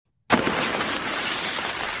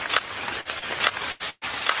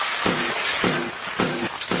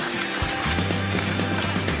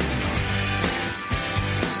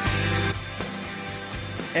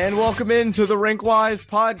And welcome into the Rinkwise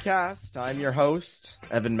podcast. I'm your host,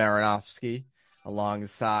 Evan Marinofsky,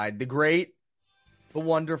 alongside the great, the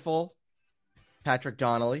wonderful Patrick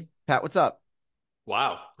Donnelly. Pat, what's up?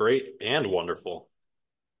 Wow, great and wonderful.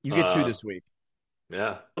 You get two this week.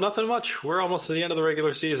 Yeah, nothing much. We're almost to the end of the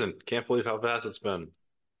regular season. Can't believe how fast it's been.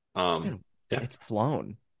 Yeah, It's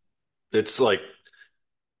flown. it's like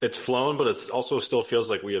it's flown, but it's also still feels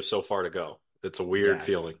like we have so far to go. It's a weird Yes,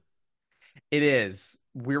 feeling. it is.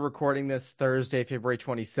 We're recording this Thursday, February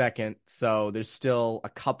 22nd, so there's still a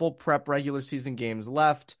couple prep regular season games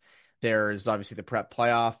left. There's obviously the prep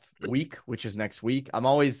playoff week, which is next week. I'm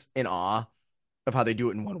always in awe of how they do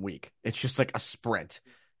it in 1 week. It's just like a sprint.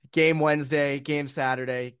 Game Wednesday, game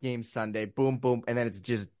Saturday, game Sunday, boom, boom, and then it's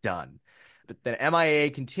just done. But then MIA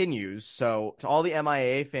continues. So to all the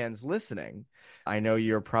MIA fans listening, I know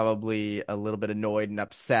you're probably a little bit annoyed and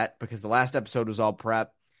upset because the last episode was all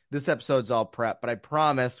prep. This episode's all prep, but I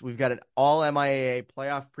promise we've got an all MIA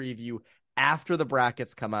playoff preview after the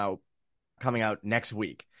brackets coming out next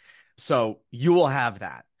week. So you will have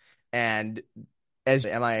that. And as the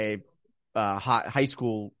MIA high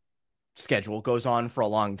school schedule goes on for a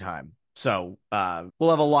long time. So we'll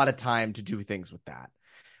have a lot of time to do things with that.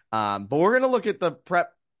 But we're going to look at the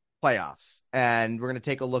prep playoffs, and we're going to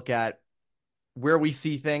take a look at where we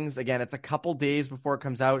see things. Again, it's a couple days before it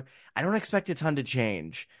comes out. I don't expect a ton to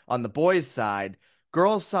change on the boys' side.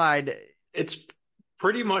 Girls' side, It's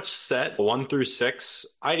pretty much set 1 through 6.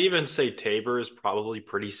 I'd even say Tabor is probably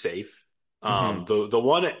pretty safe. The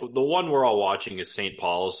one we're all watching is St.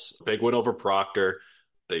 Paul's. Big win over Proctor.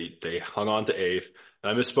 They hung on to 8th.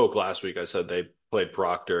 And I misspoke last week. I said they played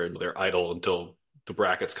Proctor and they're idle until the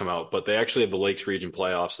brackets come out. But they actually have the Lakes Region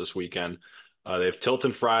playoffs this weekend. They have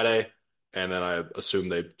Tilton Friday, and then I assume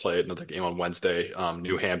they play another game on Wednesday.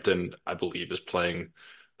 New Hampton, I believe, is playing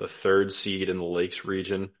the 3rd seed in the Lakes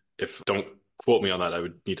Region. Don't quote me on that, I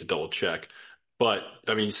would need to double check. But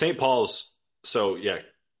I mean, St. Paul's. So yeah,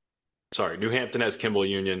 sorry. New Hampton has Kimball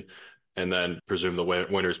Union, and then presume the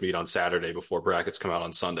winners meet on Saturday before brackets come out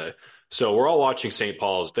on Sunday. So we're all watching St.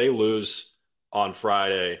 Paul's. They lose on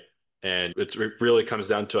Friday, and it really comes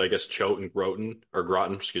down to, I guess, Choate and Groton,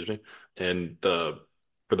 excuse me, and for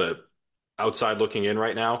the outside looking in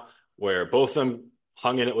right now, where both of them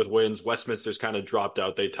hung in it with wins. Westminster's kind of dropped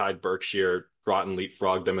out. They tied Berkshire. Groton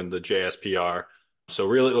leapfrogged them in the JSPR. So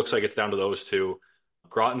really it looks like it's down to those two.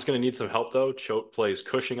 Groton's going to need some help, though. Choate plays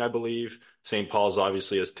Cushing, I believe. St. Paul's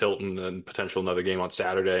obviously has Tilton and potential another game on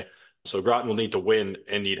Saturday. So Groton will need to win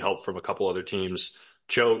and need help from a couple other teams.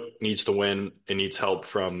 Choate needs to win and needs help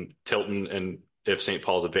from Tilton, and if St.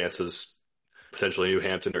 Paul's advances, potentially New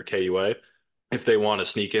Hampton or KUA, if they want to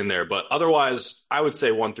sneak in there. But otherwise, I would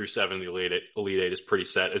say 1 through 7, the Elite Eight is pretty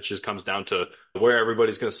set. It just comes down to where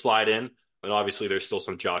everybody's going to slide in. And obviously, there's still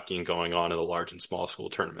some jockeying going on in the large and small school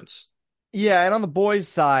tournaments. yeah, and on the boys'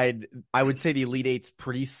 side, I would say the Elite Eight's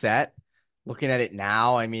pretty set. Looking at it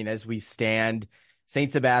now, I mean, as we stand,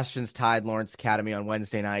 St. Sebastian's tied Lawrence Academy on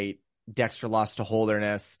Wednesday night. Dexter lost to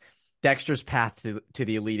Holderness. Dexter's path to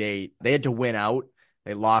the Elite Eight, they had to win out.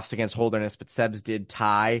 They lost against Holderness, but Sebs did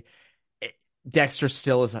tie. Dexter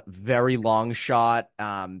still is a very long shot.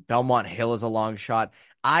 Belmont Hill is a long shot.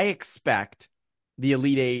 I expect the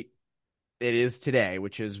Elite Eight, it is today,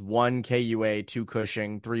 which is 1 KUA, 2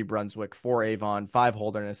 Cushing, 3 Brunswick, 4 Avon, 5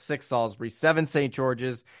 Holderness, 6 Salisbury, 7 St.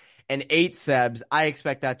 George's, and 8 Sebs. I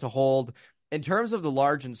expect that to hold. In terms of the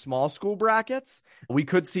large and small school brackets, we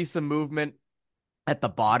could see some movement at the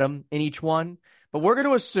bottom in each one. But we're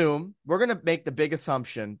going to make the big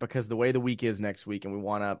assumption, because the way the week is next week, and we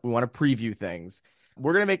want to preview things.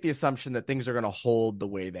 We're going to make the assumption that things are going to hold the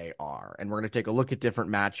way they are. And we're going to take a look at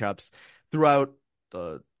different matchups throughout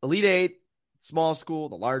the Elite Eight, small school,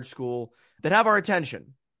 the large school, that have our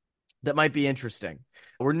attention, that might be interesting.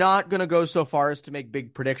 We're not going to go so far as to make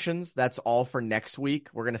big predictions. That's all for next week.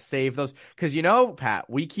 We're going to save those because, Pat,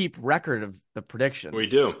 we keep record of the predictions. We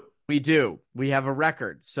do. We do. We have a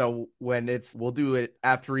record. So we'll do it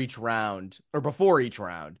after each round or before each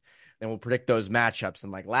round, and we'll predict those matchups.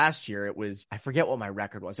 And like last year, I forget what my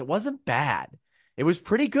record was. It wasn't bad. It was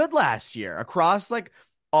pretty good last year across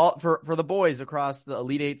all for the boys across the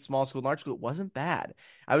Elite Eight, small school, large school. It wasn't bad.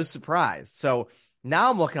 I was surprised. So now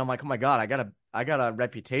I'm like, oh my God, I got a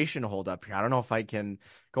reputation to hold up here. I don't know if I can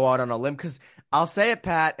go out on a limb, because I'll say it,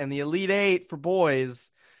 Pat, and the Elite Eight for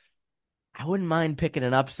boys, I wouldn't mind picking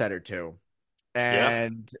an upset or two.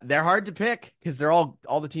 And they're hard to pick because they're all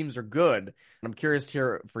the teams are good. And I'm curious to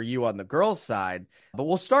hear for you on the girls' side, but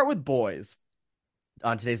we'll start with boys.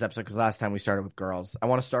 on today's episode because last time we started with girls. I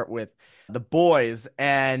want to start with the boys,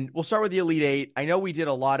 and we'll start with the Elite Eight. I know we did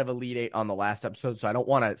a lot of Elite Eight on the last episode, so I don't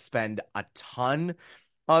want to spend a ton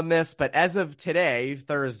on this, but as of today,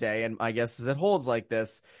 Thursday, and I guess as it holds like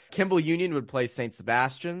this, Kimball Union would play St.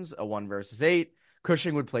 Sebastian's, a 1 versus 8.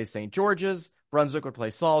 Cushing would play St. George's. Brunswick would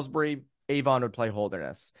play Salisbury. Avon would play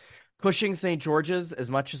Holderness. Cushing St. George's, as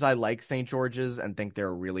much as I like St. George's and think they're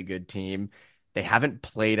a really good team, they haven't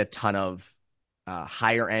played a ton of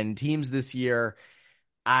higher end teams this year.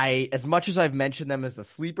 As much as I've mentioned them as a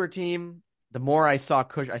sleeper team, the more I saw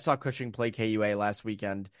Cushing play KUA last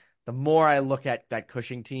weekend. The more I look at that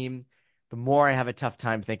Cushing team, the more I have a tough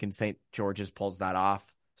time thinking St. George's pulls that off.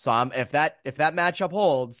 So if that matchup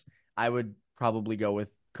holds, I would probably go with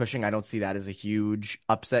Cushing. I don't see that as a huge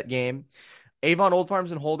upset game. Avon Old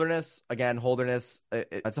Farms and Holderness. Again, Holderness,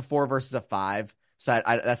 it's a 4 versus a 5. So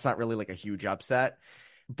that's not really like a huge upset.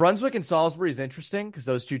 Brunswick and Salisbury is interesting because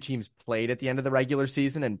those two teams played at the end of the regular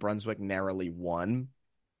season and Brunswick narrowly won.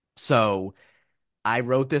 So I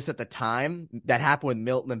wrote this at the time. That happened with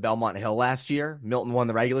Milton and Belmont Hill last year. Milton won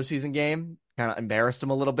the regular season game, kind of embarrassed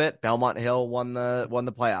them a little bit. Belmont Hill won the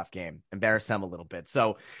playoff game, embarrassed them a little bit.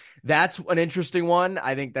 So that's an interesting one.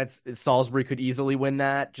 I think Salisbury could easily win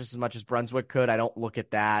that just as much as Brunswick could. I don't look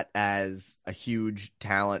at that as a huge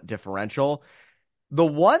talent differential. The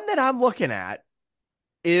one that I'm looking at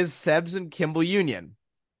is Sebs and Kimball Union.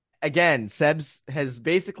 Again, Sebs has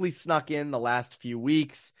basically snuck in the last few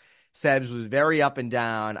weeks. Sebs was very up and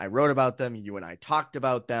down. I wrote about them. You and I talked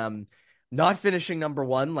about them. Not finishing number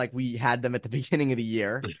 1 like we had them at the beginning of the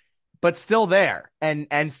year, but still there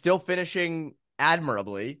and still finishing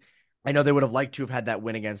admirably. I know they would have liked to have had that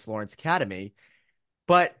win against Lawrence Academy,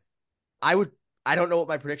 but I don't know what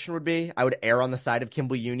my prediction would be. I would err on the side of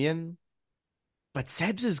Kimball Union, but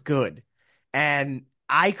Sebs is good. And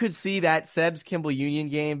I could see that Sebs Kimball Union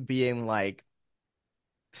game being like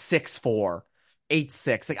 6-4.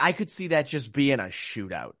 8-6. Like I could see that just being a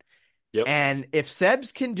shootout. Yep. And if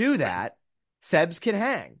Sebs can do that, Sebs can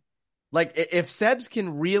hang. Like if Sebs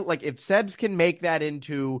can make that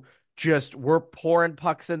into just we're pouring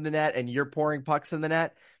pucks in the net and you're pouring pucks in the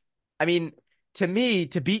net. I mean, to me,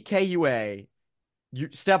 to beat KUA,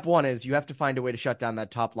 step 1 is you have to find a way to shut down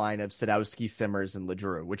that top line of Sadowski, Simmers, and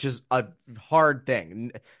LeDrew, which is a hard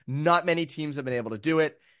thing. Not many teams have been able to do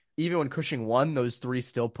it. Even when Cushing won, those 3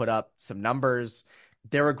 still put up some numbers.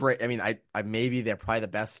 They're a great. I mean, I maybe they're probably the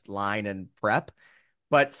best line in prep,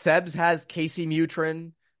 but Sebs has Casey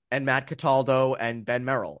Mutrin and Matt Cataldo and Ben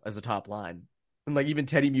Merrill as a top line, and like even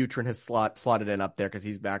Teddy Mutrin has slotted in up there because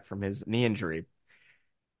he's back from his knee injury.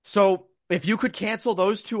 So if you could cancel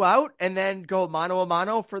those 2 out and then go mano a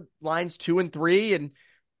mano for lines 2 and 3, and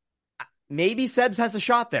maybe Sebs has a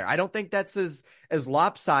shot there. I don't think that's as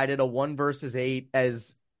lopsided a 1 versus 8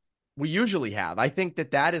 as we usually have. I think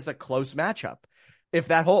that is a close matchup if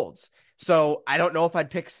that holds. So I don't know if I'd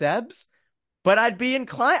pick Sebs, but I'd be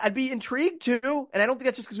intrigued to. And I don't think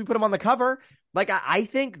that's just because we put them on the cover. Like, I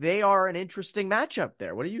think they are an interesting matchup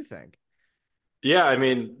there. What do you think? Yeah, I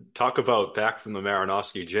mean, talk about back from the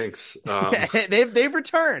Marinofsky jinx. They've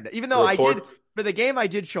returned, even though for the game I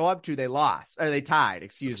did show up to, they lost or they tied.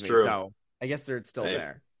 Excuse me. True. So I guess they're still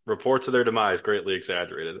there. Reports of their demise greatly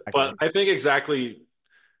exaggerated, Okay. but I think exactly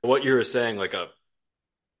what you were saying, like a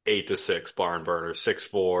 8-6 barn burner,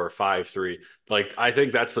 6-4, 5-3. Like I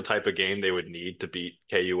think that's the type of game they would need to beat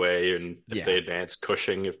KUA, and if they advance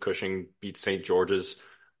Cushing, if Cushing beats St. George's,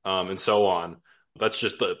 and so on. That's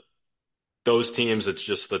just those teams. It's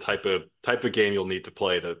just the type of game you'll need to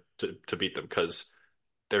play to beat them because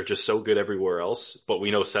they're just so good everywhere else. But we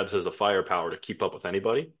know Sebs has the firepower to keep up with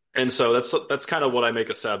anybody, and so that's kind of what I make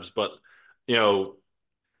of Sebs. But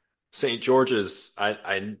St. George's,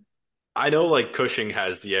 I know like Cushing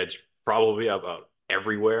has the edge probably about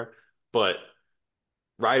everywhere, but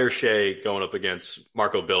Ryder Shea going up against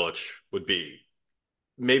Marco Bilic would be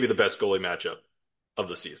maybe the best goalie matchup of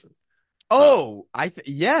the season. Oh,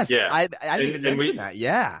 yes. Yeah. I didn't even mention that.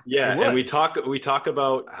 Yeah. Yeah. And we talk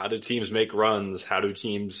about how do teams make runs? How do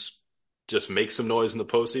teams just make some noise in the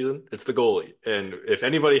postseason? It's the goalie. And if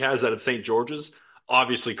anybody has that at St. George's,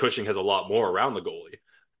 obviously Cushing has a lot more around the goalie.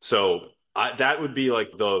 So that would be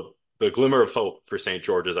like the glimmer of hope for St.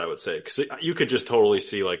 George's, I would say, because you could just totally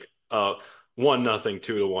see like 1-0,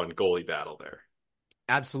 2-1 goalie battle there.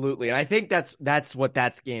 Absolutely. And I think that's what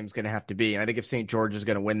that game's going to have to be. And I think if St. George is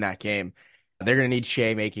going to win that game, they're going to need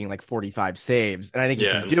Shea making like 45 saves. And I think he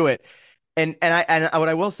can do it. And what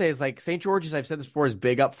I will say is like St. George's, I've said this before, is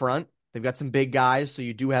big up front. They've got some big guys. So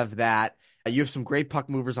you do have that. You have some great puck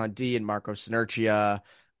movers on D and Marco Sinercia,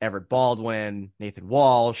 Everett Baldwin, Nathan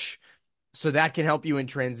Walsh. So that can help you in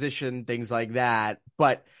transition, things like that.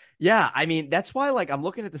 But yeah, I mean, that's why like I'm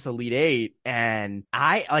looking at this Elite Eight and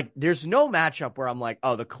I like there's no matchup where I'm like,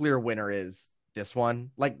 oh, the clear winner is this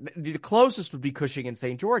one. Like the closest would be Cushing and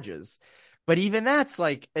St. George's. But even that's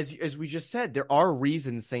like, as we just said, there are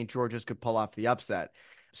reasons St. George's could pull off the upset.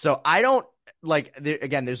 So I don't like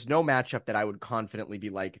again, there's no matchup that I would confidently be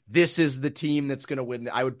like, this is the team that's going to win.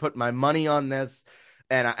 I would put my money on this.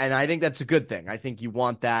 And I think that's a good thing. I think you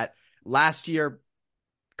want that. Last year,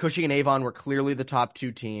 Cushing and Avon were clearly the top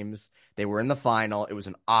two teams. They were in the final. It was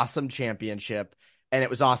an awesome championship, and it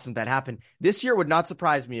was awesome that happened. This year would not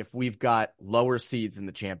surprise me if we've got lower seeds in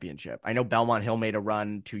the championship. I know Belmont Hill made a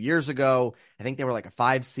run 2 years ago. I think they were like a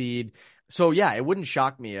 5 seed. So yeah, it wouldn't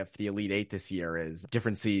shock me if the Elite Eight this year is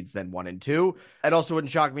different seeds than 1 and 2. It also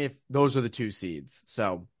wouldn't shock me if those are the 2 seeds.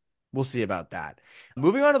 So we'll see about that.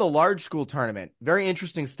 Moving on to the large school tournament. Very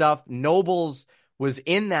interesting stuff. Nobles was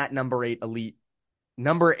in that number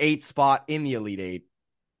 8 spot in the Elite Eight,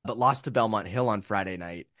 but lost to Belmont Hill on Friday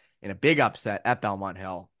night in a big upset at Belmont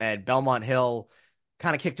Hill. And Belmont Hill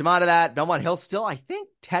kind of kicked him out of that. Belmont Hill still, I think,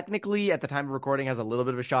 technically at the time of recording has a little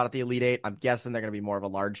bit of a shot at the Elite Eight. I'm guessing they're going to be more of a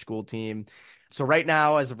large school team. So right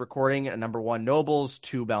now, as of recording, number 1 Nobles,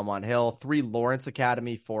 2 Belmont Hill, 3 Lawrence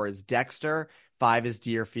Academy, 4 is Dexter, 5 is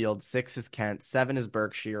Deerfield, 6 is Kent, 7 is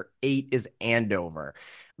Berkshire, 8 is Andover.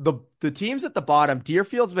 The teams at the bottom,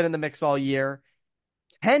 Deerfield's been in the mix all year.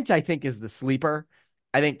 Kent, I think, is the sleeper.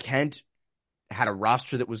 I think Kent had a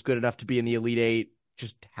roster that was good enough to be in the Elite Eight,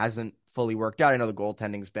 just hasn't fully worked out. I know the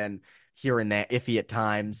goaltending's been here and there iffy at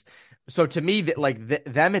times. So to me, that like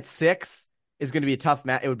them at 6 is going to be a tough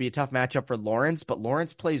it would be a tough matchup for Lawrence, but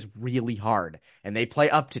Lawrence plays really hard and they play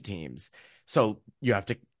up to teams. So you have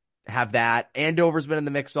to have that. Andover's been in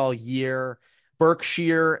the mix all year.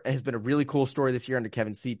 Berkshire has been a really cool story this year under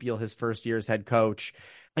Kevin Sepiel, his first year as head coach.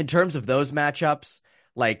 In terms of those matchups,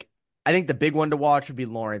 like I think the big one to watch would be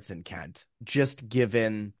Lawrence and Kent, just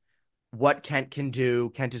given what Kent can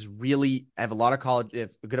do. Kent is really have a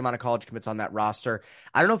good amount of college commits on that roster.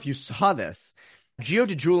 I don't know if you saw this. Gio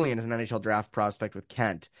DeJulian is an NHL draft prospect with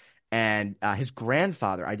Kent, and his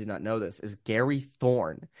grandfather, I did not know this, is Gary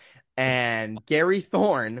Thorne. And Gary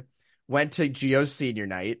Thorne went to Gio's senior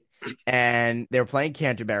night, and they were playing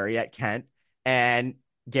Canterbury at Kent, and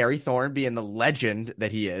Gary Thorne, being the legend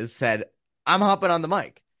that he is, said, I'm hopping on the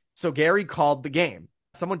mic. So Gary called the game.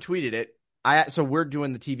 Someone tweeted it. So we're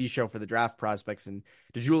doing the TV show for the draft prospects, and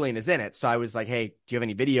DeJulian is in it. So I was like, hey, do you have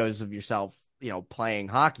any videos of yourself, playing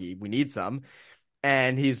hockey? We need some.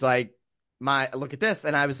 And he's like, look at this.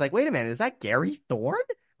 And I was like, wait a minute, is that Gary Thorne?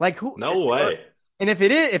 Like who? No way. And if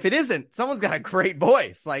it isn't, someone's got a great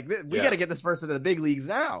voice. Like we got to get this person to the big leagues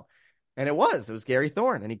now. And it was Gary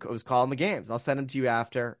Thorne, and he was calling the games. I'll send him to you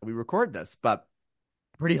after we record this, but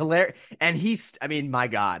pretty hilarious. And my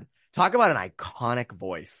God, talk about an iconic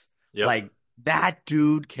voice. Yep. Like that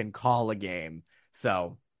dude can call a game.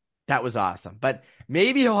 So that was awesome. But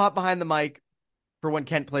maybe he'll hop behind the mic for when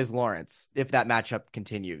Kent plays Lawrence, if that matchup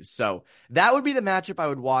continues. So that would be the matchup I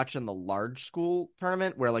would watch in the large school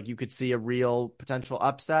tournament where like you could see a real potential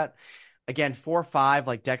upset. Again, 4-5,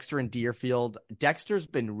 like Dexter and Deerfield. Dexter's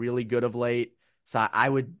been really good of late. So I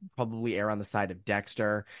would probably err on the side of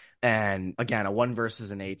Dexter. And again, a 1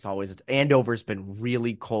 versus an 8 is always, Andover's been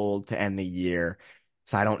really cold to end the year.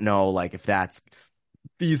 So I don't know like if that's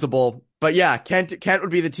feasible. But yeah, Kent would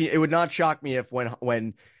be the team. It would not shock me if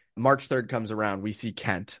when March 3rd comes around, we see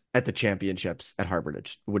Kent at the championships at Harvard.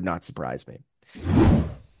 It would not surprise me.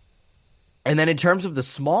 And then in terms of the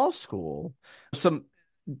small school,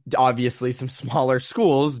 obviously some smaller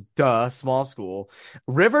schools, small school.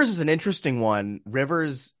 Rivers is an interesting one.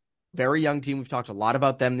 Rivers, very young team. We've talked a lot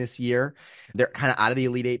about them this year. They're kind of out of the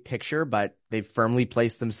Elite Eight picture, but they've firmly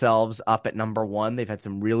placed themselves up at number 1. They've had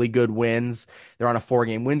some really good wins. They're on a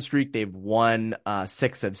 4-game win streak. They've won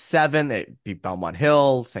 6 of 7. They beat Belmont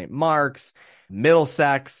Hill, St. Mark's,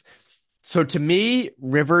 Middlesex. So to me,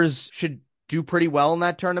 Rivers should do pretty well in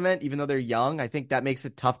that tournament, even though they're young. I think that makes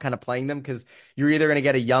it tough kind of playing them because you're either going to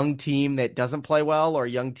get a young team that doesn't play well or a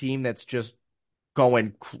young team that's just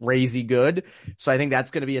going crazy good. So I think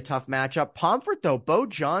that's going to be a tough matchup. Pomfret, though, Bo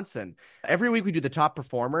Johnson. Every week we do the top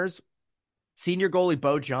performers. Senior goalie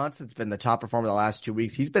Bo Johnson's been the top performer the last 2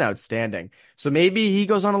 weeks. He's been outstanding. So maybe he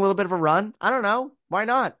goes on a little bit of a run. I don't know. Why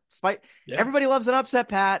not? Everybody loves an upset,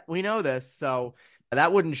 Pat. We know this. So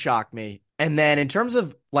that wouldn't shock me. And then in terms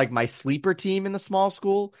of like my sleeper team in the small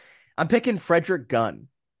school, I'm picking Frederick Gunn.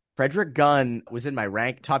 Frederick Gunn was in my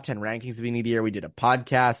top 10 rankings at the beginning of the year. We did a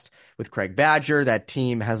podcast with Craig Badger. That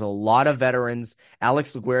team has a lot of veterans.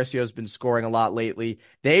 Alex Laguercio has been scoring a lot lately.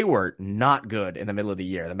 They were not good in the middle of the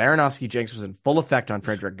year. The Marinofsky jinx was in full effect on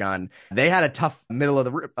Frederick Gunn. They had a tough middle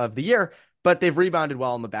of the year, but they've rebounded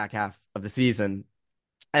well in the back half of the season.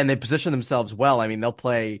 And they position themselves well. I mean, they'll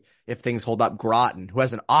play, if things hold up, Groton, who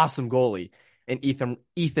has an awesome goalie, and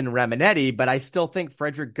Ethan Reminetti, but I still think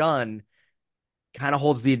Frederick Gunn kind of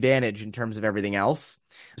holds the advantage in terms of everything else.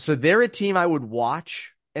 So they're a team I would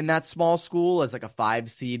watch in that small school as like a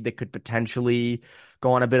 5 seed that could potentially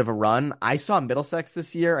go on a bit of a run. I saw Middlesex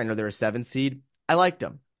this year. I know they're a 7 seed. I liked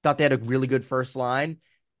them. Thought they had a really good first line.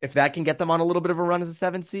 If that can get them on a little bit of a run as a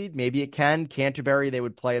 7 seed, maybe it can. Canterbury, they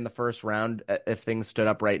would play in the first round if things stood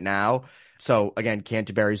up right now. So again,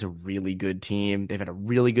 Canterbury's a really good team. They've had a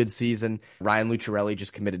really good season. Ryan Lucciarelli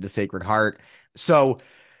just committed to Sacred Heart. So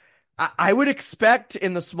I would expect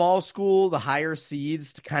in the small school, the higher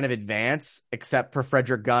seeds to kind of advance, except for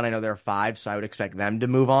Frederick Gunn. I know they're 5, so I would expect them to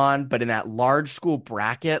move on. But in that large school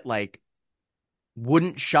bracket, like,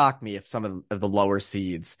 wouldn't shock me if some of the lower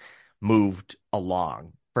seeds moved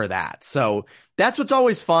along for that. So that's what's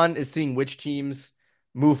always fun, is seeing which teams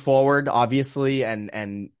move forward, obviously,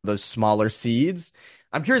 and those smaller seeds.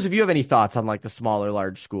 I'm curious if you have any thoughts on like the smaller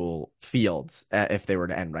large school fields if they were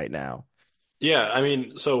to end right now. Yeah, I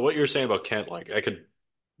mean, so what you're saying about Kent, like I could,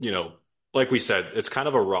 you know, like we said, it's kind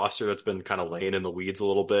of a roster that's been kind of laying in the weeds a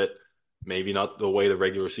little bit. Maybe not the way the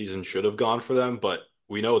regular season should have gone for them, but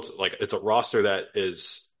we know it's a roster that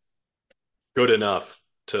is good enough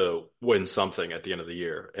to win something at the end of the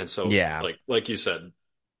year. And so Yeah. like you said,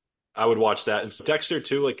 I would watch that. And Dexter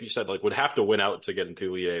too, like you said, like would have to win out to get into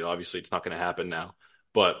Elite Eight. Obviously, it's not going to happen now,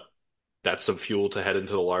 but that's some fuel to head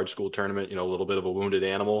into the large school tournament, you know, a little bit of a wounded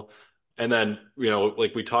animal. And then, you know,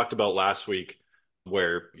 like we talked about last week,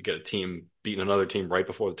 where you get a team beating another team right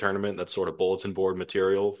before the tournament, that's sort of bulletin board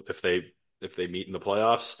material if they meet in the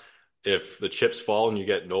playoffs. If the chips fall and you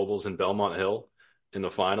get Nobles and Belmont Hill in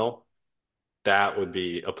the final, that would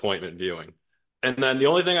be appointment viewing. And then the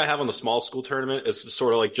only thing I have on the small school tournament is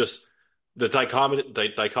sort of like just the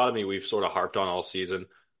dichotomy we've sort of harped on all season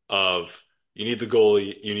of you need the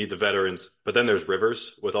goalie, you need the veterans, but then there's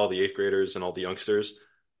Rivers with all the 8th graders and all the youngsters.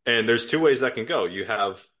 And there's 2 ways that can go. You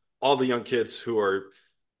have all the young kids who are,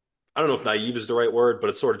 I don't know if naive is the right word, but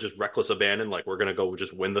it's sort of just reckless abandon, like we're going to go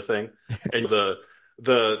just win the thing. And the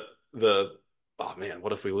oh man,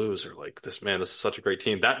 what if we lose? Or like this is such a great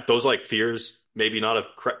team. Those like fears might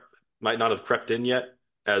not have crept in yet,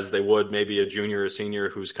 as they would maybe a junior or senior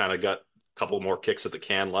who's kind of got a couple more kicks at the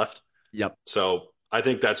can left. Yep. So I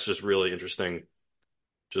think that's just really interesting,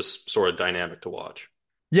 just sort of dynamic to watch.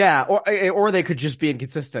 Yeah, or they could just be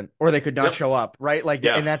inconsistent, or they could not show up, right? Like,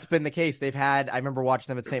 Yeah. and that's been the case. I remember watching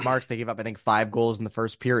them at St. Mark's. They gave up, I think, 5 goals in the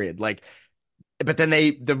first period. Like, but then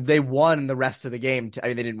they won the rest of the game. I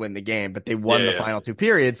mean, they didn't win the game, but they won the final 2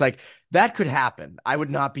 periods. Like, that could happen. I would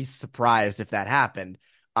not be surprised if that happened.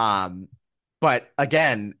 But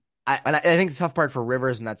again, I think the tough part for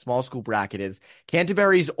Rivers in that small school bracket is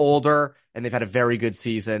Canterbury's older and they've had a very good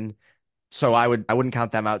season, so I wouldn't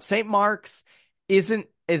count them out. St. Mark's isn't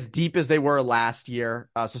as deep as they were last year.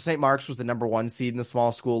 So St. Mark's was the number 1 seed in the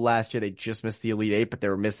small school last year. They just missed the Elite Eight, but they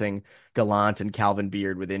were missing Gallant and Calvin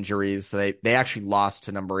Beard with injuries. So they actually lost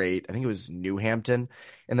to number 8. I think it was New Hampton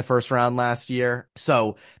in the first round last year.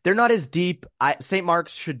 So they're not as deep. St.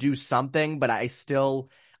 Mark's should do something, but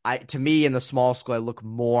to me in the small school, I look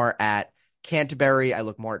more at Canterbury. I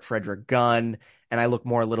look more at Frederick Gunn, and I look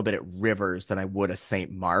more a little bit at Rivers than I would a St.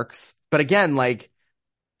 Mark's. But again, like,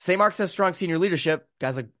 St. Mark's has strong senior leadership.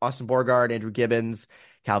 Guys like Austin Borgard, Andrew Gibbons,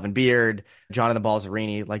 Calvin Beard, Jonathan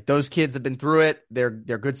Balzerini. Like, those kids have been through it. They're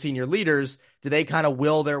good senior leaders. Do they kind of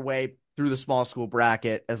will their way through the small school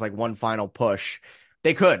bracket as like one final push?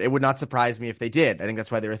 They could. It would not surprise me if they did. I think that's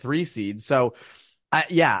why they're a 3 seed. So,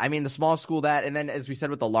 I mean, the small school that, and then as we said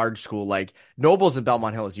with the large school, like Nobles and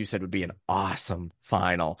Belmont Hill, as you said, would be an awesome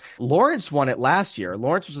final. Lawrence won it last year.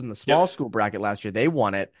 Lawrence was in the small school bracket last year. They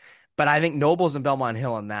won it. But I think Nobles and Belmont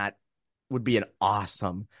Hill on that would be an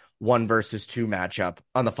awesome 1 versus 2 matchup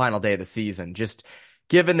on the final day of the season. Just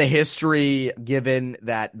given the history, given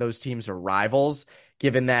that those teams are rivals,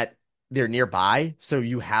 given that they're nearby, so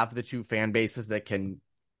you have the 2 fan bases that can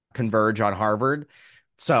converge on Harvard.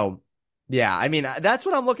 So, yeah, I mean, that's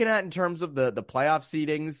what I'm looking at in terms of the playoff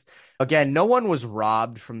seedings. Again, no one was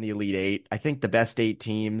robbed from the Elite Eight. I think the best 8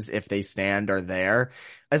 teams, if they stand, are there.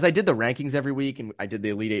 As I did the rankings every week, and I did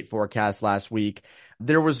the Elite Eight forecast last week,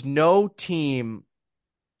 there was no team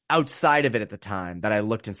outside of it at the time that I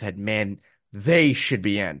looked and said, man, they should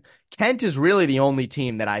be in. Kent is really the only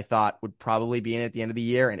team that I thought would probably be in at the end of the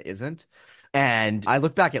year and isn't. And I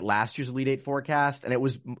look back at last year's Elite Eight forecast, and it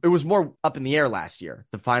was more up in the air last year.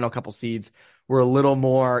 The final couple seeds were a little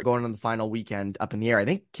more going on the final weekend up in the air. I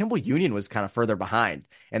think Kimball Union was kind of further behind,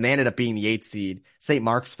 and they ended up being the eighth seed. St.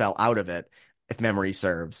 Mark's fell out of it, if memory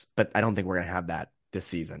serves, but I don't think we're going to have that this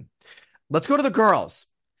season. Let's go to the girls.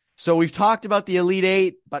 So we've talked about the Elite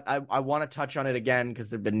Eight, but I want to touch on it again because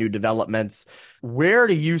there have been new developments. Where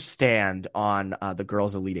do you stand on the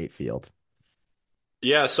girls' Elite Eight field?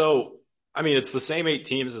 Yeah, so I mean, it's the same 8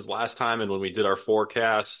 teams as last time, and when we did our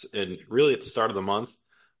forecast, and really at the start of the month,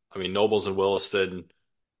 I mean, Nobles and Williston,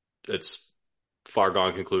 it's far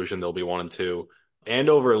gone conclusion they'll be 1 and 2.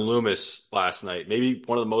 Andover and Loomis last night, maybe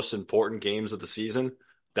one of the most important games of the season.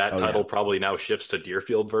 That Oh, title yeah. probably now shifts to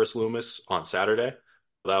Deerfield versus Loomis on Saturday.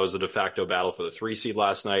 That was the de facto battle for the 3 seed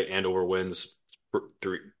last night. Andover wins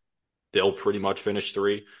 3. They'll pretty much finish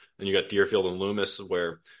 3. Then you got Deerfield and Loomis,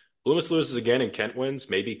 where Loomis loses again and Kent wins.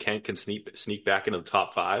 Maybe Kent can sneak back into the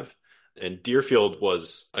top 5. And Deerfield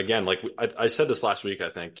was, again, like I said this last week, I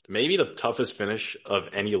think, maybe the toughest finish of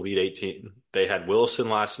any Elite 18. They had Wilson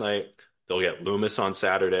last night. They'll get Loomis on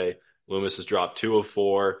Saturday. Loomis has dropped 2 of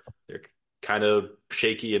 4. They're kind of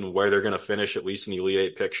shaky in where they're going to finish, at least in the Elite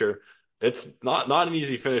 8 picture. It's not an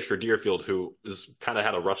easy finish for Deerfield, who has kind of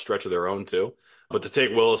had a rough stretch of their own, too. But to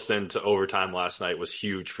take Williston to overtime last night was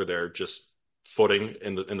huge for their just footing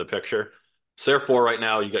in the picture. So therefore, right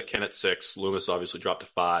now, you got Kent at 6. Loomis obviously dropped to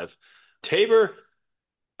 5. Tabor,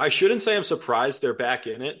 I shouldn't say I'm surprised they're back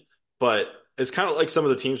in it, but it's kind of like some of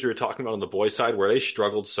the teams we were talking about on the boys' side where they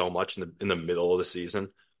struggled so much in the middle of the season,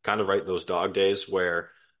 kind of right in those dog days where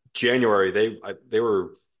January they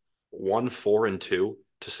were 1-4-2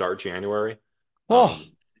 to start January. Oh,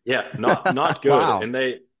 Yeah, not good. wow.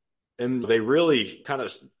 And they really kind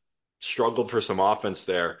of struggled for some offense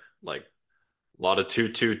there, like a lot of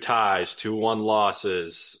 2-2 ties, 2-1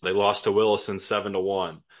 losses. They lost to Williston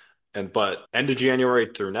 7-1. But end of January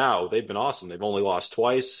through now, they've been awesome. They've only lost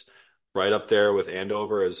twice, right up there with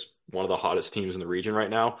Andover as one of the hottest teams in the region right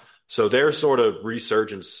now. So their sort of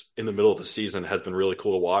resurgence in the middle of the season has been really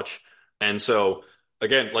cool to watch. And so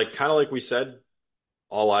again, like kind of like we said,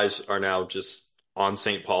 all eyes are now just on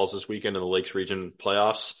St. Paul's this weekend in the Lakes Region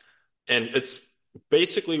playoffs. And it's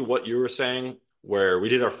basically what you were saying, where we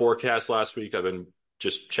did our forecast last week. I've been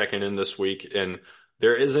just checking in this week, and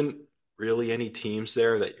there isn't really any teams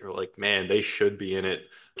there that you're like, man, they should be in it.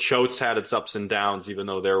 Choate's had its ups and downs, even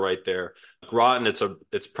though they're right there. Groton,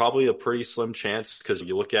 it's probably a pretty slim chance because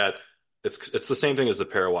you look at it's the same thing as the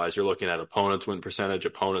pairwise. You're looking at opponents win percentage,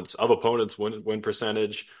 opponents win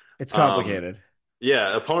percentage. It's Um, complicated.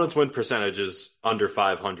 yeah, opponents win percentage is under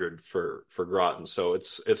 500 for Groton. So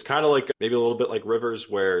it's kind of like maybe a little bit like Rivers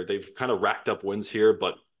where they've kind of racked up wins here,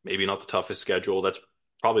 but maybe not the toughest schedule. That's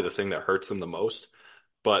probably the thing that hurts them the most.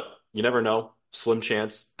 But you never know. Slim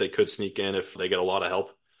chance they could sneak in if they get a lot of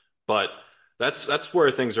help. But that's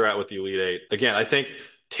where things are at with the Elite Eight. Again, I think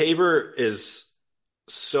Tabor is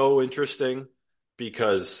so interesting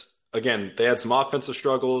because again, they had some offensive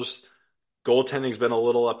struggles. Goaltending's been a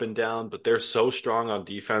little up and down, but they're so strong on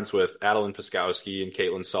defense with Adeline Piskowski and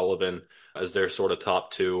Caitlin Sullivan as their sort of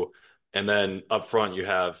top 2. And then up front, you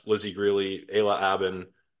have Lizzie Greeley, Ayla Aben,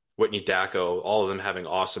 Whitney Dacko, all of them having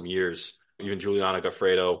awesome years, even Juliana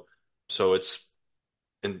Gaffredo. So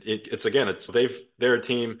they're a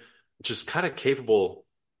team just kind of capable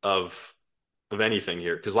of anything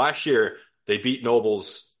here. Because last year they beat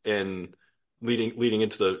Nobles in leading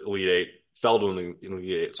into the Elite Eight, fell to the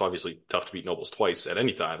Elite Eight. It's obviously tough to beat Nobles twice at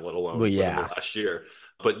any time, let alone Well, win them yeah. last year.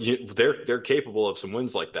 But they're capable of some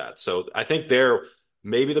wins like that. So I think they're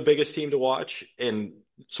maybe the biggest team to watch, and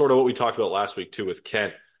sort of what we talked about last week too with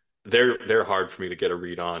Kent. They're hard for me to get a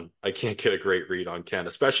read on. I can't get a great read on Kent,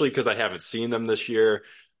 especially because I haven't seen them this year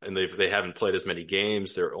and they haven't played as many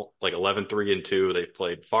games. They're like 11-3-2. They've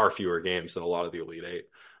played far fewer games than a lot of the Elite Eight.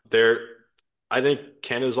 I think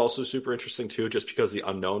Kent is also super interesting too, just because the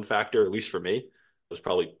unknown factor, at least for me. There's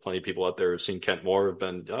probably plenty of people out there who've seen Kent more have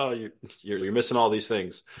been, oh, you're missing all these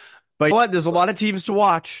things. But you know what? There's a lot of teams to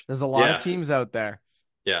watch. There's a lot of Yeah, teams out there.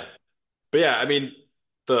 yeah. But yeah, I mean,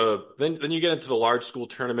 then you get into the large school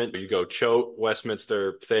tournament. You go Choate,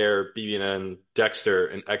 Westminster, Thayer, BB&N, Dexter,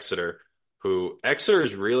 and Exeter. Who Exeter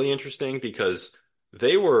is really interesting because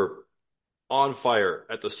they were on fire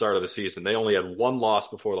at the start of the season. They only had one loss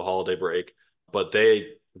before the holiday break, but they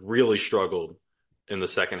really struggled in the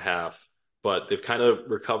second half. But they've kind of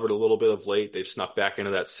recovered a little bit of late. They've snuck back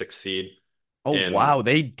into that 6th seed. Oh, And wow,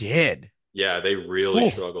 they did. yeah, they really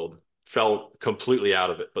Oof. struggled. Fell completely out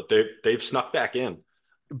of it, but they've snuck back in.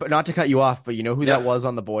 but not to cut you off, but you know who that Yeah, was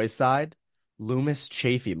on the boys' side? Loomis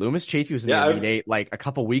Chafee. Loomis Chafee was in the yeah. Elite Eight like a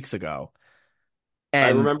couple weeks ago I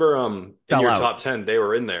and remember in fell your out. top 10 they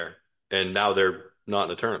were in there, and now they're not in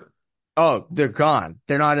the tournament. Oh, they're gone.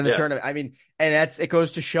 They're not in the Yeah, tournament. I mean, and it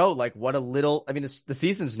goes to show like what a little. I mean, the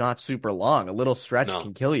season's not super long. A little stretch no.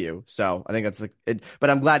 can kill you. So I think that's like it. But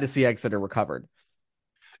I'm glad to see Exeter recovered.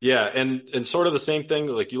 Yeah, and sort of the same thing.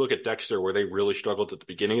 Like you look at Dexter, where they really struggled at the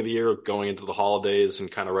beginning of the year, going into the holidays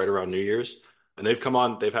and kind of right around New Year's, and they've come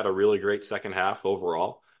on. They've had a really great second half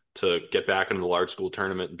overall to get back into the large school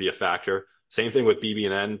tournament and be a factor. Same thing with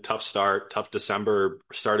BB&N. Tough start, tough December,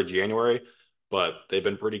 start of January, but they've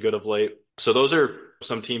been pretty good of late. So those are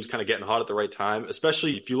some teams kind of getting hot at the right time.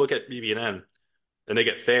 Especially if you look at BB&N and they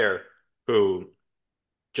get Thayer, who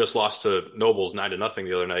just lost to Nobles 9-0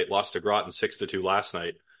 the other night, lost to Groton 6-2 last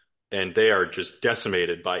night, and they are just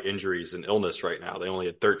decimated by injuries and illness right now. They only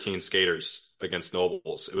had 13 skaters against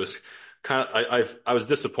Nobles. It was kind of I was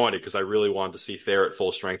disappointed because I really wanted to see Thayer at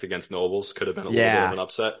full strength against Nobles. Could have been a little bit of Yeah, an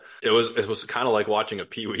upset. It was kind of like watching a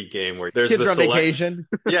Pee Wee game where there's kids the are on select vacation.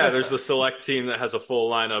 yeah, there's the select team that has a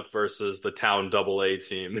full lineup versus the town double A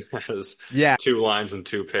team that has Yeah, two lines and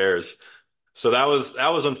two pairs. So that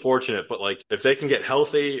was unfortunate, but like if they can get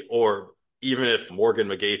healthy, or even if Morgan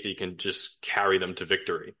McGathy can just carry them to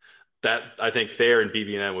victory, that I think Thayer and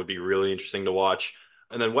BB&M would be really interesting to watch.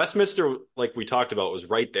 And then Westminster, like we talked about, was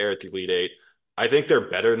right there at the Elite Eight. I think they're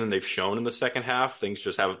better than they've shown in the second half. Things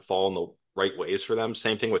just haven't fallen the right ways for them.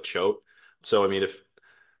 Same thing with Choate. So I mean, if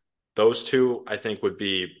those two, I think, would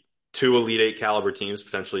be two Elite Eight caliber teams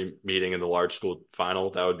potentially meeting in the large school final.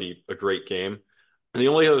 That would be a great game. And the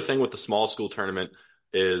only other thing with the small school tournament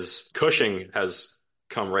is Cushing has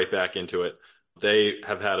come right back into it. They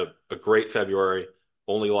have had a great February,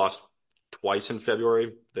 only lost twice in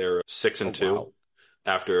February. They're six oh and two wow.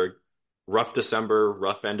 after a rough December,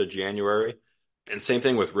 rough end of January. And same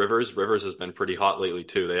thing with Rivers. Rivers has been pretty hot lately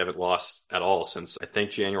too. They haven't lost at all since I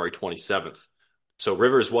think January 27th. So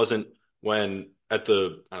Rivers wasn't when at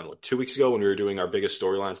the, I don't know, 2 weeks ago when we were doing our biggest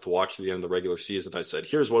storylines to watch at the end of the regular season, I said,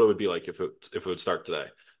 here's what it would be like if it would start today.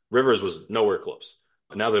 Rivers was nowhere close.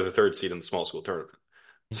 And now they're the third seed in the small school tournament.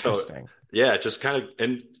 So Interesting. yeah, just kind of,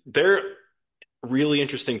 and they're really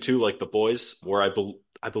interesting too, like the boys, where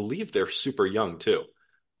I believe they're super young too.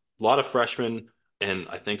 A lot of freshmen, and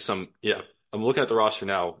I think yeah, I'm looking at the roster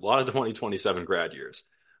now, a lot of 2027 grad years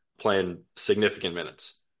playing significant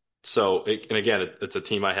minutes. So, and again, it's a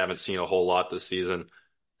team I haven't seen a whole lot this season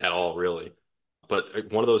at all, really.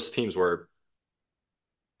 But one of those teams where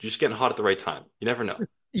you're just getting hot at the right time. You never know.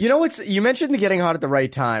 You know what's you mentioned the getting hot at the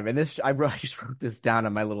right time, and this I just wrote this down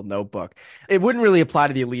on my little notebook. It wouldn't really apply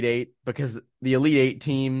to the Elite Eight because the Elite Eight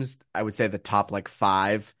teams, I would say the top like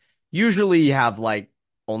five, usually have like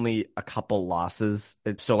only a couple losses.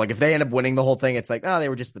 So like if they end up winning the whole thing, it's like, oh, they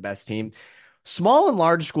were just the best team. Small and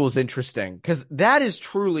large school is interesting because that is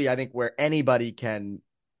truly, I think, where anybody can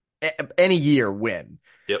any year win.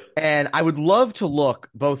 Yep. And I would love to look,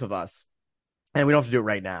 both of us, and we don't have to do it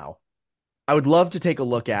right now. I would love to take a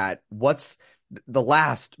look at what's the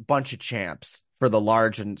last bunch of champs for the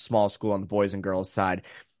large and small school on the boys and girls side.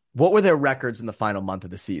 What were their records in the final month of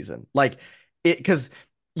the season? Like it, because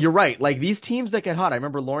you're right. Like these teams that get hot. I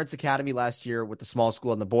remember Lawrence Academy last year with the small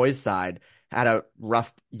school on the boys side had a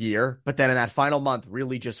rough year, but then in that final month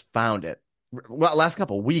really just found it. Well, last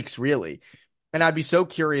couple of weeks, really. And I'd be so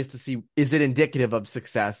curious to see, is it indicative of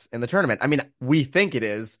success in the tournament? I mean, we think it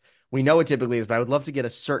is. We know it typically is, but I would love to get a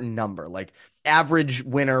certain number. Like average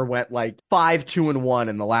winner went like 5-2-1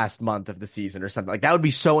 in the last month of the season or something. Like that would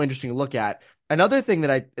be so interesting to look at. Another thing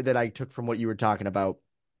that I took from what you were talking about,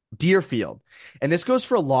 Deerfield. And this goes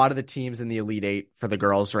for a lot of the teams in the Elite Eight for the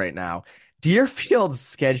girls right now. Deerfield's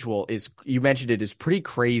schedule is, you mentioned it, is pretty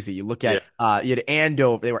crazy. You look at, you had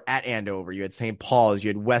Andover, they were at Andover. You had St. Paul's, you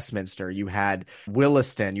had Westminster, you had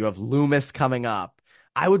Williston, you have Loomis coming up.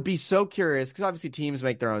 I would be so curious because obviously teams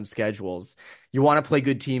make their own schedules. You want to play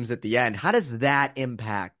good teams at the end. How does that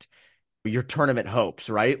impact your tournament hopes,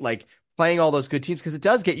 right? Like playing all those good teams because it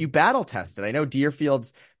does get you battle tested. I know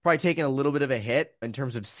Deerfield's probably taking a little bit of a hit in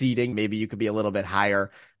terms of seeding. Maybe you could be a little bit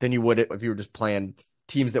higher than you would if you were just playing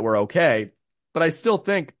teams that were okay. But I still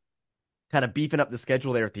think kind of beefing up the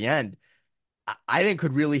schedule there at the end, I think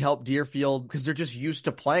could really help Deerfield because they're just used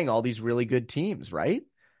to playing all these really good teams, right?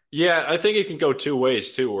 Yeah, I think it can go two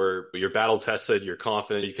ways too, where you're battle tested, you're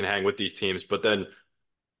confident you can hang with these teams, but then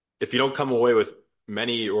if you don't come away with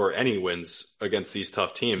many or any wins against these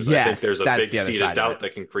tough teams, I think Yes, there's a that's big the other seed of side of doubt it.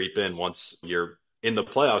 that can creep in once you're in the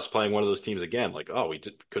playoffs playing one of those teams again. Like, oh,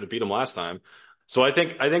 could have beat them last time. So I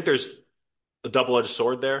think there's a double-edged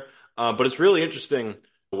sword there. But it's really interesting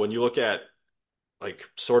When you look at like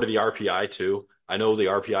sort of the RPI too, I know the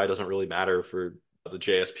RPI doesn't really matter for the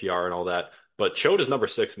JSPR and all that, but Choate is number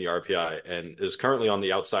 6 in the RPI and is currently on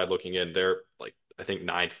the outside looking in. They're like, I think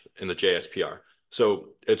ninth in the JSPR. So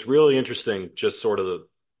it's really interesting, just sort of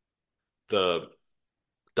the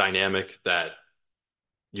dynamic that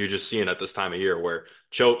you're just seeing at this time of year where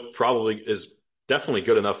Choate probably is definitely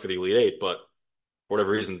good enough for the Elite Eight, but for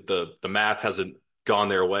whatever reason, the math hasn't gone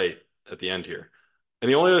their way at the end here. And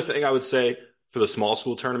the only other thing I would say for the small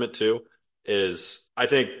school tournament too is I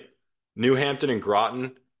think New Hampton and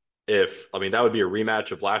Groton, I mean, that would be a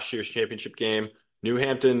rematch of last year's championship game. New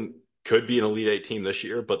Hampton could be an Elite Eight team this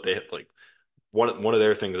year, but they had like one of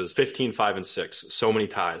their things is 15, 5, and 6, so many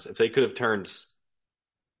ties. If they could have turned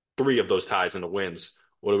 3 of those ties into wins,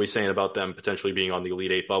 what are we saying about them potentially being on the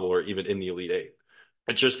Elite Eight bubble or even in the Elite Eight?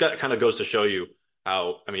 It just kind of goes to show you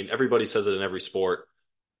how, I mean, everybody says it in every sport,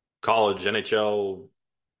 college, NHL,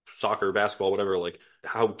 soccer, basketball, whatever, like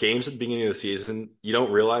how games at the beginning of the season, you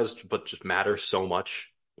don't realize, but just matter so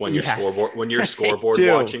much when you're Yes, scoreboard they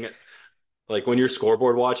do. watching it. Like when you're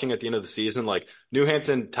scoreboard watching at the end of the season, like New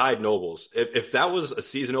Hampton tied Nobles. If that was a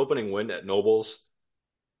season opening win at Nobles,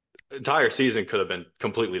 the entire season could have been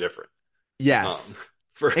completely different. Um, Yes,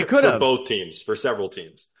 for it could have. both teams, for several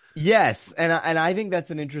teams. Yes, and I think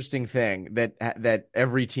that's an interesting thing that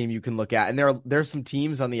every team you can look at, and there's some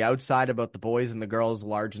teams on the outside about the boys and the girls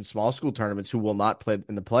large and small school tournaments who will not play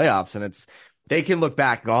in the playoffs, and they can look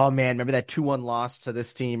back, and go, oh man, remember that 2-1 loss to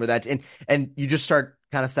this team or that, and you just start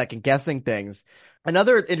kind of second guessing things.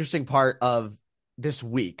 Another interesting part of this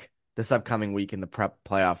upcoming week in the prep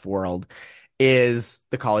playoff world, is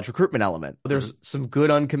the college recruitment element. There's some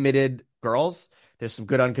good uncommitted girls, there's some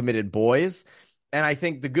good uncommitted boys. And I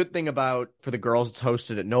think the good thing for the girls, it's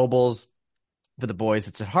hosted at Nobles. For the boys,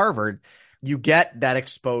 it's at Harvard. You get that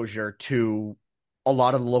exposure to a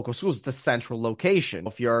lot of the local schools. It's a central location.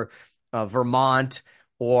 If you're Vermont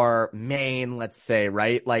or Maine, let's say,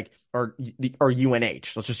 right? Like, or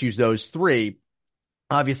UNH. Let's just use those 3.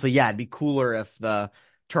 Obviously, yeah, it'd be cooler if the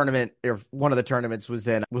tournament, if one of the tournaments was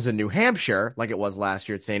in New Hampshire, like it was last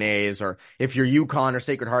year at St. A's, or if you're UConn or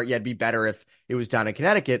Sacred Heart, yeah, it'd be better if it was down in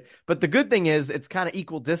Connecticut. But the good thing is it's kind of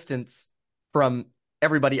equal distance from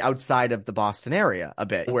everybody outside of the Boston area a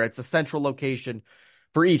bit, where it's a central location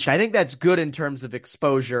for each. I think that's good in terms of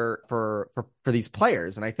exposure for these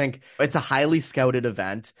players. And I think it's a highly scouted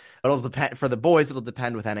event. It'll depend for the boys. It'll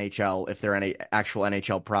depend with NHL if there are any actual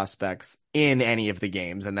NHL prospects in any of the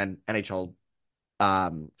games, and then NHL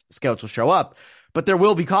scouts will show up. But there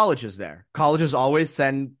will be colleges there. Colleges always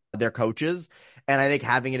send their coaches, and I think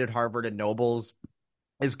having it at Harvard and Nobles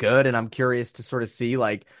is good. And I'm curious to sort of see,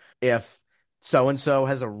 like, if so and so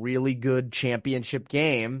has a really good championship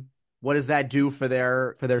game, what does that do for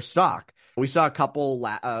their stock? We saw a couple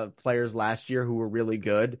players last year who were really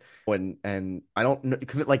good, and I don't know,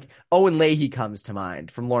 like Owen Leahy comes to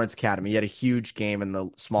mind from Lawrence Academy. He had a huge game in the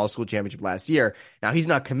small school championship last year. Now he's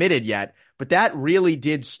not committed yet, but that really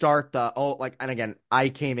did start and again, I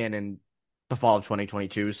came in the fall of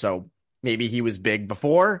 2022, so maybe he was big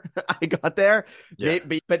before I got there. Yeah.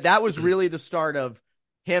 But that was really the start of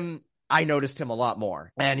him. I noticed him a lot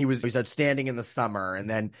more, and he was outstanding in the summer, and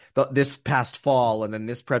then this past fall, and then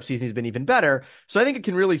this prep season he's been even better. So I think it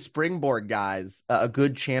can really springboard guys. A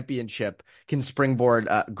good championship can springboard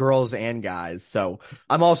girls and guys. So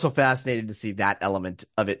I'm also fascinated to see that element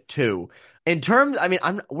of it too. In terms, I mean,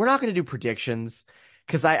 we're not going to do predictions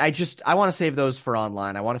because I want to save those for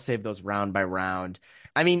online. I want to save those round by round.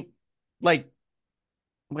 I mean, like.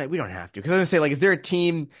 Wait, we don't have to. Because I was going to say, like, is there a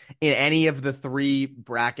team in any of the 3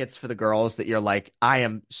 brackets for the girls that you're like, I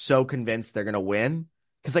am so convinced they're going to win?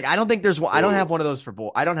 Because, like, I don't think there's one. I don't have one of those for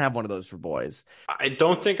boys. I don't have one of those for boys. I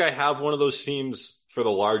don't think I have one of those teams for the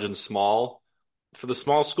large and small. For the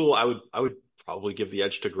small school, I would probably give the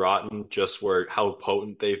edge to Groton, just where how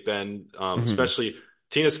potent they've been. Especially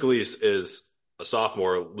Tina Scalise is a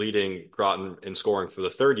sophomore leading Groton in scoring for the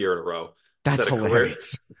 3rd year in a row. That's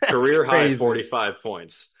hilarious. Career high 45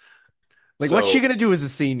 points. Like, what's she going to do as a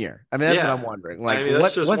senior? I mean, that's what I'm wondering. Like, I mean,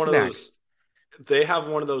 that's just what's one of next? They have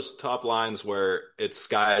one of those top lines where it's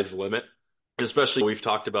sky's limit. And especially we've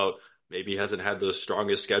talked about maybe hasn't had the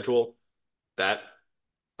strongest schedule. I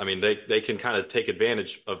mean, they can kind of take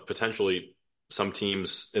advantage of potentially some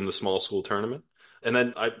teams in the small school tournament. And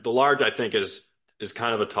then the large, I think, is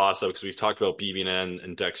kind of a toss-up because we've talked about BB&N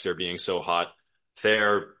and Dexter being so hot.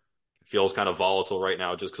 Fair feels kind of volatile right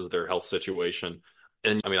now just because of their health situation.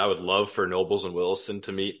 And I mean, I would love for Nobles and Williston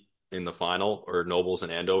to meet in the final, or Nobles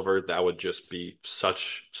and Andover. That would just be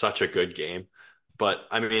such a good game. But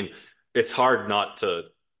I mean, it's hard not to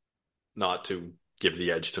give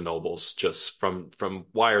the edge to Nobles. Just from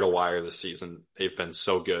wire to wire this season, they've been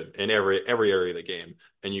so good in every area of the game.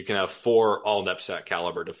 And you can have 4 all NEPSAC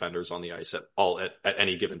caliber defenders on the ice at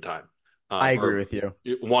any given time. I agree with you.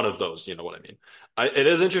 One of those, you know what I mean? It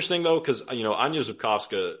is interesting though, because Anya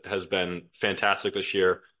Zubkovska has been fantastic this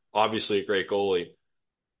year. Obviously a great goalie,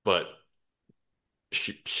 but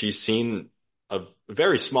she's seen a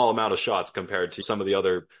very small amount of shots compared to some of the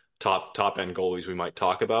other top end goalies we might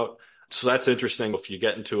talk about. So that's interesting. If you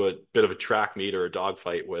get into a bit of a track meet or a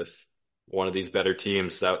dogfight with one of these better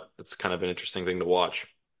teams, that's kind of an interesting thing to watch.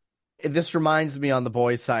 This reminds me on the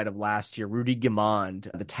boys' side of last year, Rudy Guimond,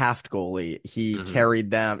 the Taft goalie. He carried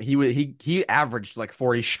them. He averaged like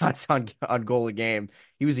 40 shots on goal a game.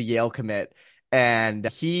 He was a Yale commit, and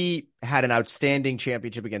he had an outstanding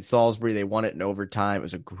championship against Salisbury. They won it in overtime. It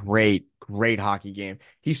was a great hockey game.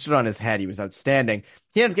 He stood on his head. He was outstanding.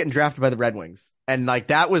 He ended up getting drafted by the Red Wings, and like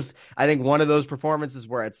that was, I think, one of those performances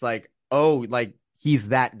where it's like, oh, like he's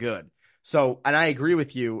that good. So, and I agree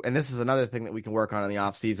with you, and this is another thing that we can work on in the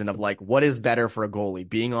offseason of like, what is better for a goalie,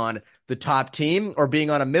 being on the top team or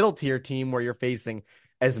being on a middle tier team where you're facing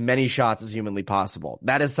as many shots as humanly possible?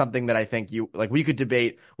 That is something that I think we could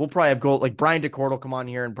debate. We'll probably have like Brian DeCourt will come on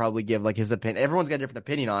here and probably give like his opinion. Everyone's got a different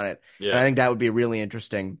opinion on it. Yeah. And I think that would be a really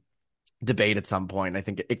interesting debate at some point. I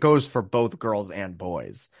think it goes for both girls and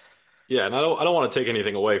boys. Yeah, and I don't want to take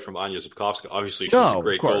anything away from Anya Zubkovska. Obviously, she's a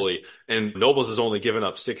great goalie, and Nobles has only given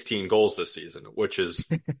up 16 goals this season, which is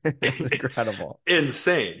incredible,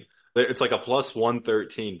 insane. It's like a plus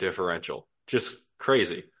 113 differential, just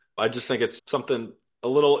crazy. I just think it's something a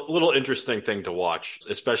little interesting thing to watch,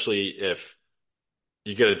 especially if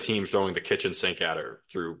you get a team throwing the kitchen sink at her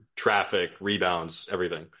through traffic, rebounds,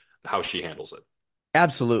 everything. How she handles it.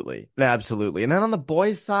 Absolutely. And then on the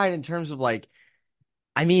boys' side, in terms of like,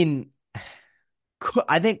 I mean,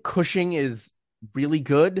 I think Cushing is really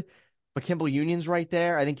good, but Kimball Union's right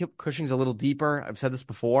there. I think Cushing's a little deeper. I've said this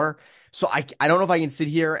before. So I don't know if I can sit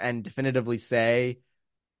here and definitively say,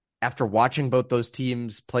 after watching both those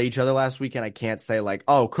teams play each other last weekend, I can't say like,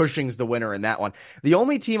 oh, Cushing's the winner in that one. The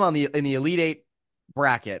only team in the Elite Eight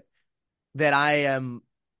bracket that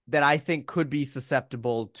I think could be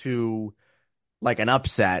susceptible to like an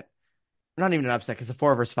upset, not even an upset, because the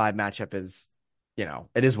 4 versus 5 matchup is,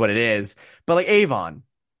 it is what it is. But like Avon.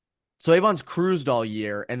 So Avon's cruised all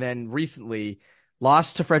year and then recently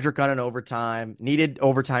lost to Frederick Gunn in overtime, needed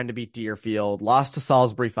overtime to beat Deerfield, lost to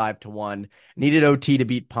Salisbury 5-1, needed OT to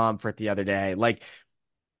beat Pomfret the other day. Like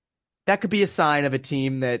that could be a sign of a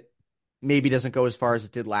team that maybe doesn't go as far as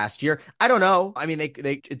it did last year. I don't know. I mean,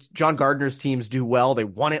 it's John Gardner's teams do well. They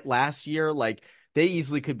won it last year. Like they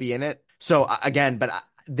easily could be in it. So again, but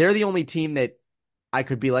they're the only team that I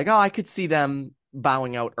could be like, oh, I could see them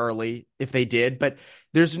bowing out early if they did, but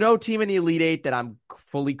there's no team in the Elite Eight that I'm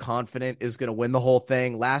fully confident is going to win the whole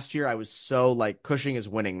thing. Last year, I was so like Cushing is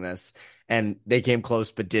winning this, and they came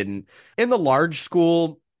close but didn't. In the large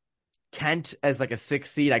school, Kent as like a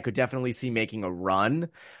 6 seed, I could definitely see making a run.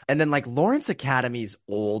 And then like Lawrence Academy's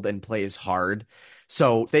old and plays hard.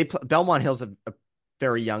 So Belmont Hill's a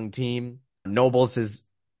very young team. Nobles is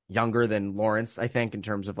younger than Lawrence, I think, in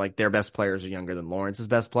terms of like their best players are younger than Lawrence's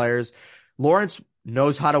best players. Lawrence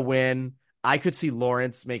knows how to win. I could see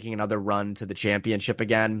Lawrence making another run to the championship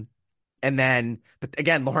again. And then, but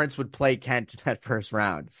again, Lawrence would play Kent in that first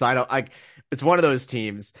round. So it's one of those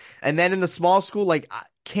teams. And then in the small school, like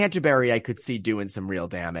Canterbury, I could see doing some real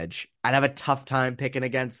damage. I'd have a tough time picking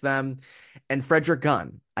against them. And Frederick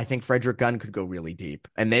Gunn, I think Frederick Gunn could go really deep.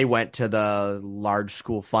 And they went to the large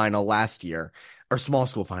school final last year, or small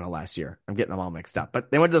school final last year. I'm getting them all mixed up, but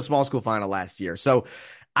they went to the small school final last year. So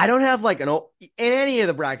I don't have like in any of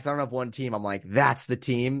the brackets, I don't have one team I'm like, that's the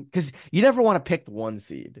team. Because you never want to pick the 1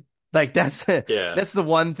 seed. Like that's the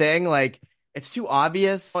one thing. Like it's too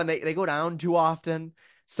obvious and they go down too often.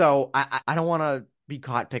 So I don't want to be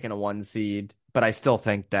caught picking a 1 seed, but I still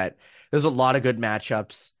think that there's a lot of good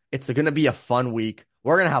matchups. It's going to be a fun week.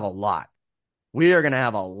 We're going to have a lot. We are going to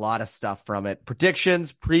have a lot of stuff from it.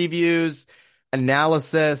 Predictions, previews,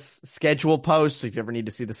 analysis, schedule posts. So if you ever need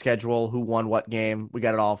to see the schedule, who won what game, we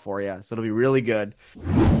got it all for you. So it'll be really good.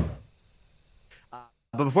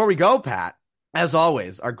 But before we go, Pat, as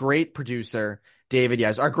always, our great producer, David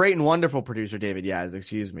Yaz, our great and wonderful producer, David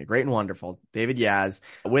Yaz, great and wonderful, David Yaz,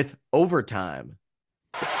 with Overtime.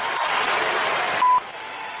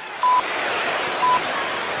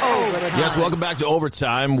 Yes, welcome back to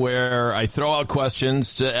Overtime, where I throw out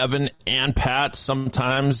questions to Evan and Pat,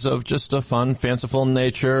 sometimes of just a fun, fanciful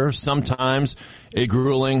nature, sometimes a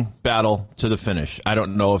grueling battle to the finish. I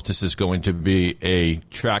don't know if this is going to be a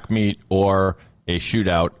track meet or a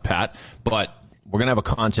shootout, Pat, but we're going to have a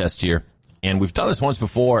contest here, and we've done this once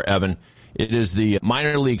before, Evan. It is the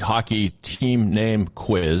minor league hockey team name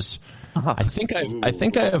quiz. I think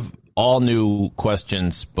I have all new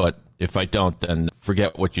questions, but if I don't, then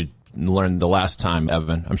forget what you learned the last time,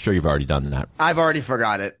 Evan. I'm sure you've already done that. I've already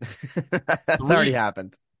forgot it. That's already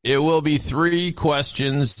happened. It will be 3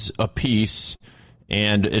 questions apiece,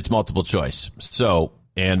 and it's multiple choice. So,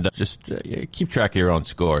 and just keep track of your own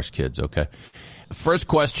scores, kids, okay? The first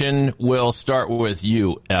question will start with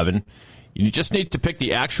you, Evan. You just need to pick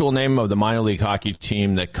the actual name of the minor league hockey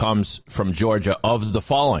team that comes from Georgia of the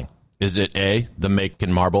following. Is it A, the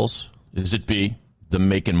Macon Marbles? Is it B, the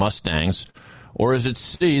Macon Mustangs? Or is it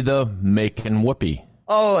C, the Macon Whoopee?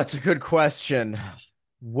 Oh, that's a good question.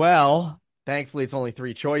 Well, thankfully it's only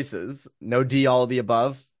 3 choices. No D, all of the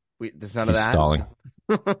above. There's none of that. Stalling.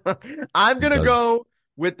 I'm going to go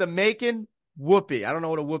with the Macon Whoopee. I don't know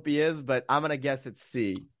what a whoopee is, but I'm going to guess it's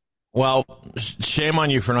C. Well, shame on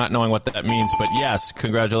you for not knowing what that means, but yes,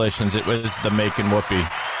 congratulations. It was the Macon Whoopee.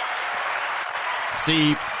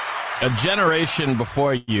 See, a generation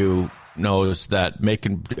before you knows that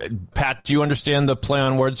Macon... Pat, do you understand the play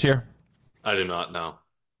on words here? I do not know.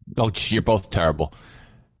 Oh, you're both terrible.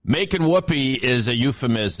 Macon Whoopee is a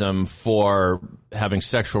euphemism for having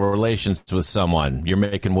sexual relations with someone. You're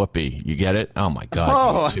making whoopee. You get it? Oh, my God.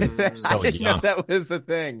 Oh, I didn't know that was a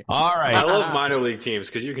thing. All right. I love minor league teams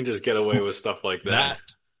because you can just get away with stuff like that.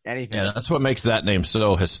 Anything. Yeah, that's what makes that name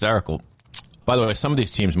so hysterical. By the way, some of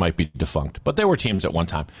these teams might be defunct, but they were teams at one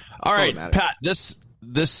time. All right, Pat, this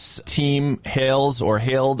team hailed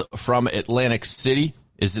from Atlantic City.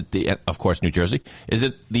 Is it of course, New Jersey. Is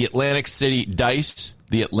it the Atlantic City Dice,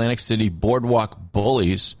 the Atlantic City Boardwalk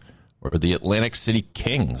Bullies, or the Atlantic City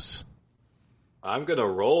Kings? I'm going to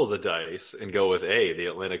roll the dice and go with A, the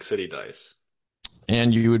Atlantic City Dice.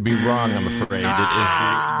 And you would be wrong, I'm afraid. It is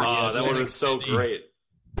that would have been so great.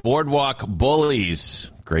 Boardwalk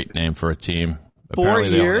Bullies. Great name for a team. 4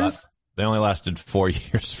 years? They only lasted 4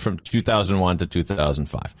 years, from 2001 to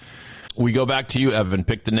 2005. We go back to you, Evan.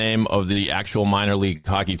 Pick the name of the actual minor league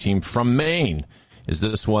hockey team from Maine. Is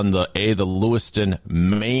this one the Lewiston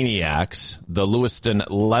Maniacs, the Lewiston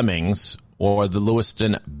Lemmings, or the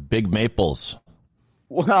Lewiston Big Maples?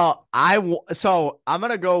 Well, I'm going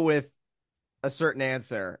to go with a certain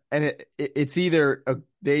answer, and it's either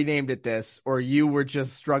they named it this, or you were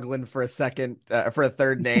just struggling for a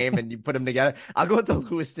third name, and you put them together. I'll go with the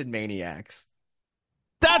Lewiston Maniacs.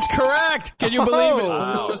 That's correct. Can you believe it?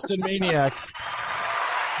 Wow. The Lewiston Maniacs.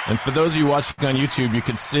 And for those of you watching on YouTube, you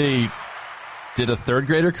can see, did a third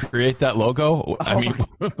grader create that logo? I mean,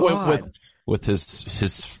 with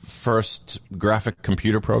his first graphic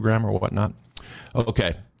computer program or whatnot.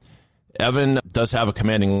 Okay. Evan does have a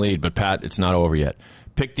commanding lead, but Pat, it's not over yet.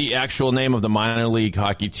 Pick the actual name of the minor league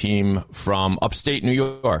hockey team from upstate New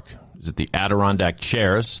York. Is it the Adirondack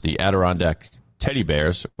Chairs, the Adirondack Teddy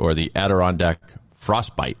Bears, or the Adirondack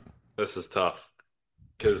Frostbite? This is tough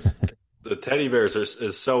because the Teddy Bears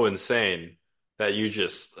is so insane that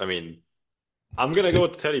I'm going to go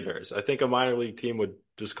with the Teddy Bears. I think a minor league team would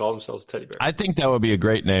just call themselves Teddy Bears. I think that would be a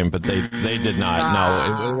great name, but they did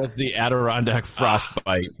not. No, it was the Adirondack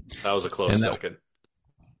Frostbite. That was a close second.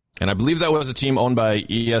 And I believe that was a team owned by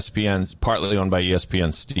ESPN, partly owned by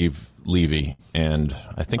ESPN Steve Levy. And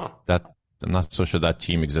I think I'm not so sure that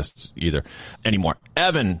team exists either anymore.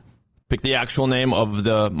 Evan, pick the actual name of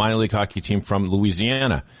the minor league hockey team from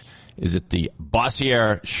Louisiana. Is it the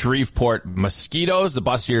Bossier-Shreveport Mosquitoes, the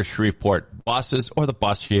Bossier-Shreveport Bosses, or the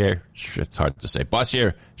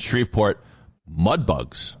Bossier-Shreveport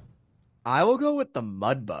Mudbugs? I will go with the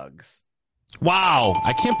Mudbugs. Wow.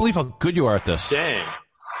 I can't believe how good you are at this. Dang.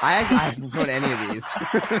 I haven't wrote any of these.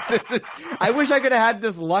 I wish I could have had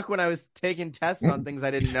this luck when I was taking tests on things I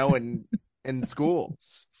didn't know in school.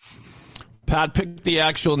 Pat, pick the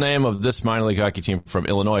actual name of this minor league hockey team from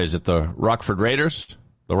Illinois. Is it the Rockford Raiders,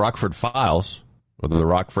 the Rockford Files, or the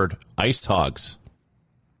Rockford Ice Hogs?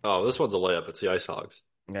 Oh, this one's a layup. It's the Ice Hogs.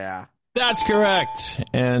 Yeah. That's correct.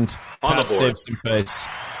 And On Pat the board. saved some face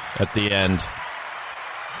at the end.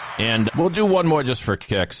 And we'll do one more just for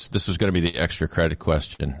kicks. This was going to be the extra credit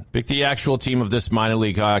question. Pick the actual team of this minor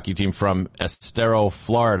league hockey team from Estero,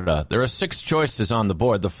 Florida. There are 6 choices on the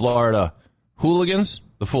board. The Florida Hooligans,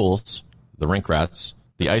 the Fools, the Rink Rats,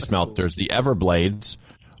 the Ice Melters, the Everblades,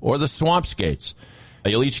 or the Swamp Skates.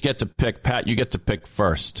 You'll each get to pick. Pat, you get to pick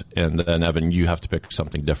first. And then, Evan, you have to pick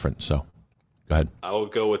something different. So, go ahead. I will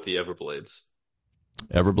go with the Everblades.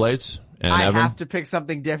 Everblades? And I Evan? have to pick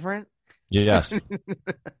something different? Yes.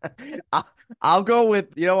 I'll go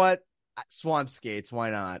with, you know what? Swamp Skates. Why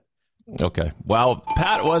not? Okay. Well,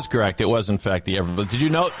 Pat was correct. It was, in fact, the Everblades. Did you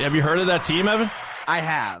know? Have you heard of that team, Evan? I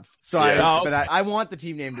have. So but I want the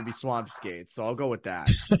team name to be Swamp Skates, so I'll go with that.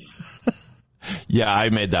 Yeah, I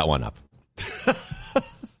made that one up.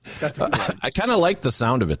 That's a good one. I kind of like the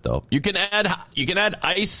sound of it, though. You can add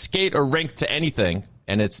ice skate or rink to anything,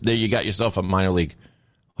 and it's there. You got yourself a minor league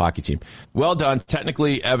hockey team. Well done.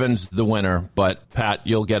 Technically, Evan's the winner, but Pat,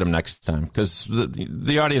 you'll get him next time because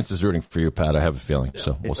the audience is rooting for you, Pat. I have a feeling. Yeah,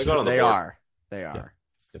 so we'll see. They are. Yeah.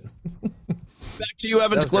 Back to you,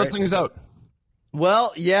 Evan, to close things out.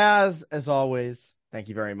 Well, yeah, as always, thank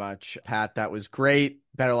you very much, Pat. That was great.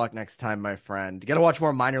 Better luck next time, my friend. You got to watch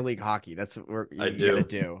more minor league hockey. That's what you got to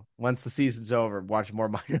do. Once the season's over, watch more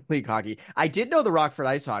minor league hockey. I did know the Rockford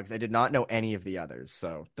IceHogs. I did not know any of the others,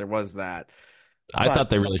 so there was that. I thought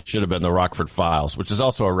they really should have been the Rockford Files, which is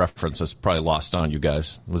also a reference that's probably lost on you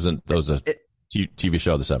guys. Wasn't those a TV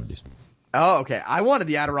show of the 70s? Oh, okay. I wanted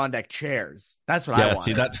the Adirondack Chairs. That's what I wanted.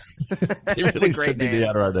 See that? They really should be the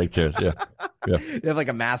Adirondack Chairs. Yeah. They have like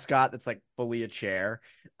a mascot that's like fully a chair.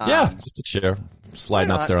 Just a chair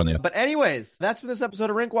sliding up there on the. But anyways, that's for this episode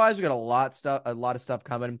of Rinkwise. We got a lot of stuff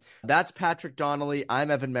coming. That's Patrick Donnelly.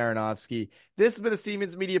 I'm Evan Marinofsky. This has been a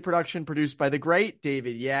Siemens Media production produced by the great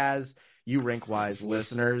David Yaz. You Rinkwise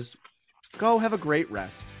listeners, go have a great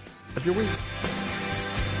rest of your week.